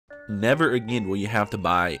never again will you have to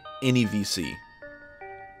buy any VC.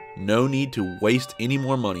 No need to waste any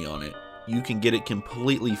more money on it. You can get it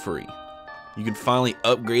completely free. You can finally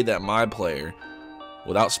upgrade that My Player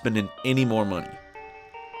without spending any more money.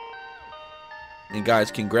 And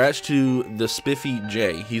guys, congrats to the Spiffy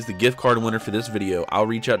J. He's the gift card winner for this video. I'll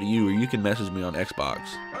reach out to you, or you can message me on Xbox.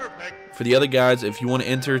 Perfect. For the other guys, if you want to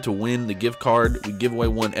enter to win the gift card, we give away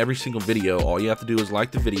one every single video. All you have to do is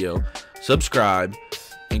like the video, subscribe,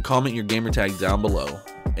 and comment your gamer tag down below,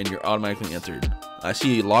 and you're automatically entered. I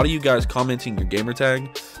see a lot of you guys commenting your gamer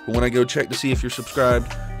tag, but when I go check to see if you're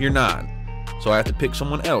subscribed, you're not. So I have to pick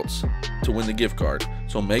someone else to win the gift card.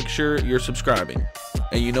 So make sure you're subscribing.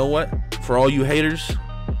 And you know what? For all you haters,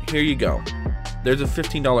 here you go. There's a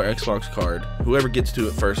 $15 Xbox card. Whoever gets to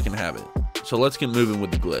it first can have it. So let's get moving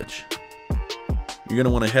with the glitch. You're going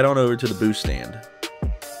to want to head on over to the boost stand.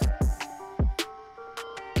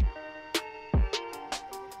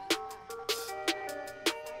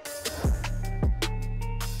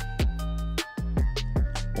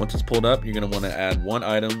 Once it's pulled up, you're going to want to add one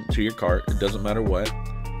item to your cart. It doesn't matter what.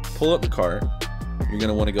 Pull up the cart. You're going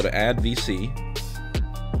to want to go to add VC.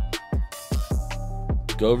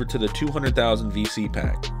 Go over to the 200,000 VC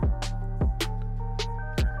pack.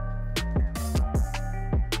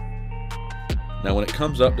 Now when it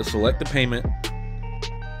comes up to select the payment,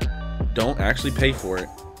 don't actually pay for it.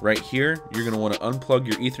 Right here, you're going to want to unplug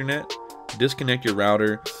your Ethernet, disconnect your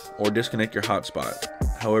router, or disconnect your hotspot,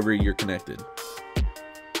 however you're connected.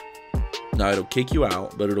 Now it'll kick you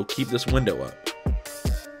out, but it'll keep this window up.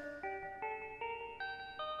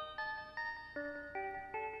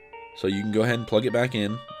 So you can go ahead and plug it back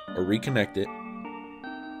in or reconnect it.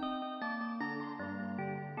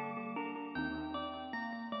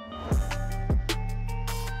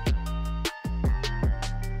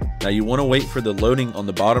 Now you want to wait for the loading on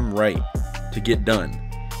the bottom right to get done,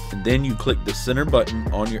 and then you click the center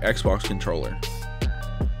button on your Xbox controller.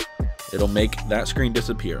 It'll make that screen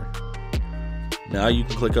disappear. Now you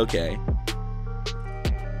can click OK.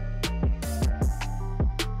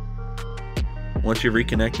 Once you're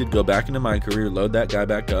reconnected, go back into MYCAREER, load that guy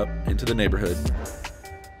back up into the neighborhood.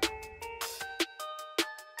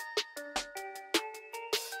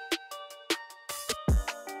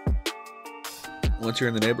 Once you're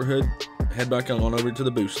in the neighborhood, head back on over to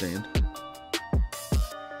the boost stand.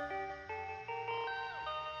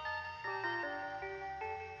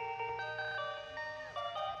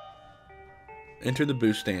 Enter the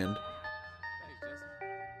boost stand.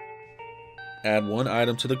 Add one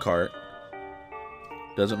item to the cart.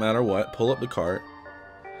 Doesn't matter what. Pull up the cart.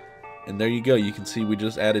 And there you go. You can see we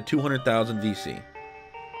just added 200,000 VC.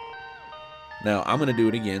 Now I'm going to do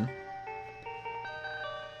it again.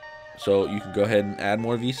 So you can go ahead and add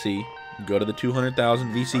more VC. Go to the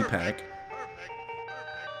 200,000 VC pack.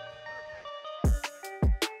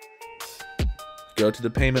 Go to the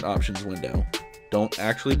payment options window. Don't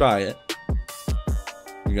actually buy it.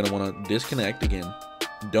 You're going to want to disconnect again.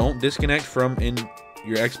 Don't disconnect from in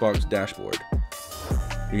your Xbox dashboard.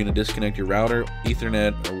 You're going to disconnect your router,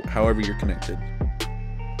 Ethernet, or however you're connected.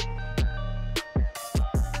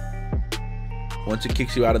 Once it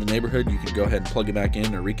kicks you out of the neighborhood, you can go ahead and plug it back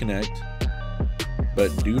in or reconnect.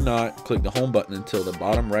 But do not click the home button until the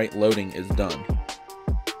bottom right loading is done.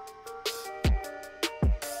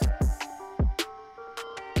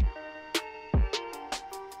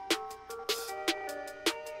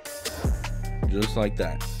 Just like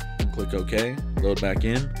that. Click OK, load back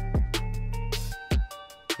in.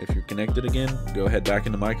 If you're connected again, go ahead back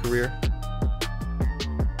into MYCAREER.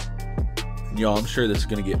 Y'all, I'm sure this is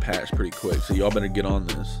going to get patched pretty quick, so y'all better get on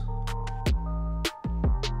this.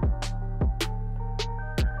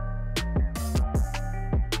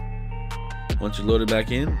 Once you're loaded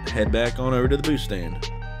back in, head back on over to the boost stand.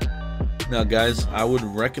 Now guys, I would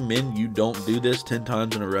recommend you don't do this 10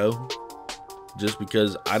 times in a row, just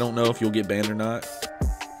because I don't know if you'll get banned or not.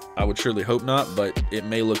 I would surely hope not, but it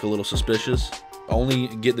may look a little suspicious. Only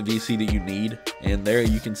get the VC that you need, and there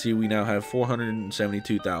you can see we now have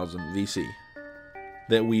 472,000 VC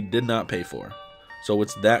that we did not pay for. So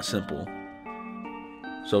it's that simple.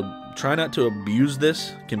 So try not to abuse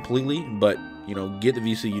this completely, but you know, get the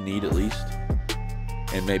VC you need at least,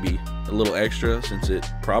 and maybe a little extra since it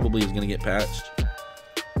probably is going to get patched.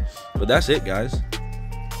 But that's it, guys.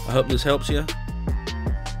 I hope this helps you.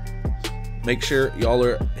 Make sure y'all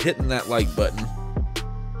are hitting that like button.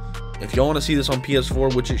 If y'all want to see this on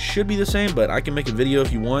PS4, which it should be the same, but I can make a video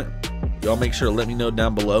if you want, y'all make sure to let me know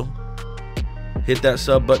down below. Hit that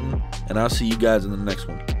sub button, and I'll see you guys in the next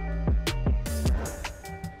one.